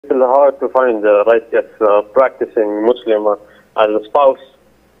It's hard to find the righteous practicing Muslim as a spouse,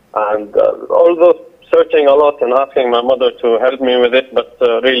 and although searching a lot and asking my mother to help me with it, but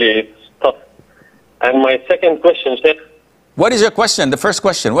really it's tough. And my second question, Sheikh. What is your question? The first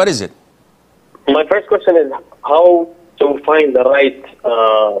question, what is it? My first question is how to find the right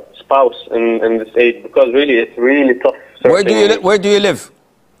spouse in this age, because really it's really tough. Where do you live?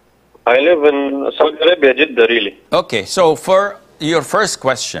 I live in Saudi Arabia, Jeddah, really. Okay, so for your first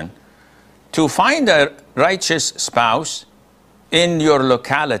question, to find a righteous spouse in your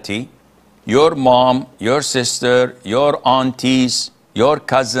locality, your mom, your sister, your aunties, your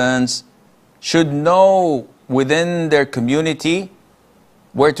cousins should know within their community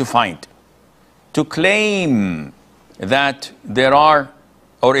where to find. To claim that there are,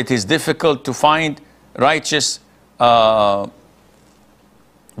 or it is difficult to find righteous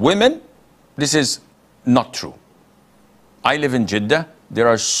women, this is not true. I live in Jeddah. There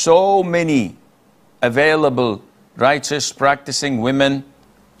are so many available righteous practicing women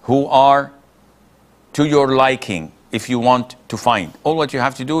who are to your liking if you want to find. All what you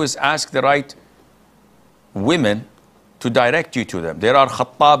have to do is ask the right women to direct you to them. There are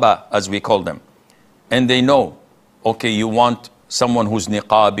khattaba, as we call them. And they know, okay, you want someone who's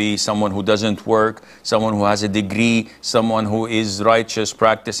niqabi, someone who doesn't work, someone who has a degree, someone who is righteous,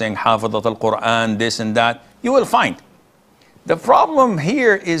 practicing hafidat al-Quran, this and that. You will find. The problem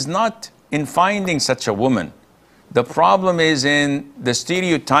here is not in finding such a woman. The problem is in the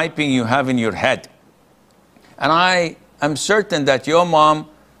stereotyping you have in your head. And I am certain that your mom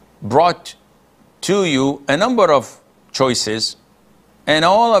brought to you a number of choices, and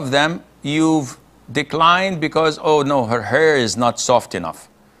all of them you've declined because, oh no, her hair is not soft enough.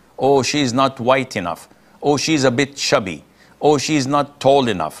 Oh, she's not white enough. Oh, she's a bit chubby. Oh, she's not tall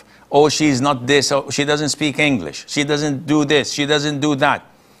enough. Oh, she's not this. Oh, she doesn't speak English. She doesn't do this. She doesn't do that.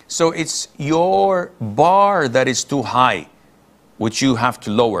 So it's your bar that is too high, which you have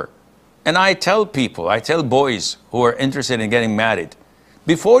to lower. And I tell people, I tell boys who are interested in getting married,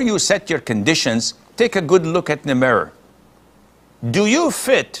 before you set your conditions, take a good look at the mirror. Do you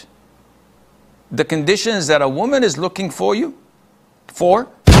fit the conditions that a woman is looking for you for?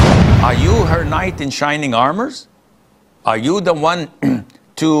 Are you her knight in shining armors? Are you the one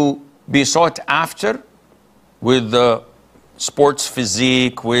to be sought after with the sports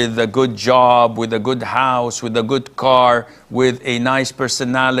physique, with a good job, with a good house, with a good car, with a nice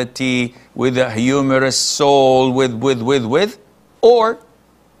personality, with a humorous soul, with, or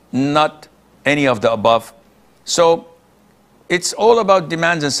not any of the above? So it's all about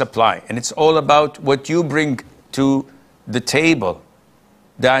demands and supply, and it's all about what you bring to the table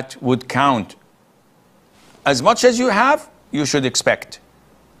that would count. As much as you have, you should expect.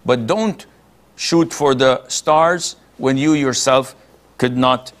 But don't shoot for the stars when you yourself could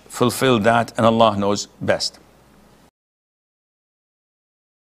not fulfill that, and Allah knows best.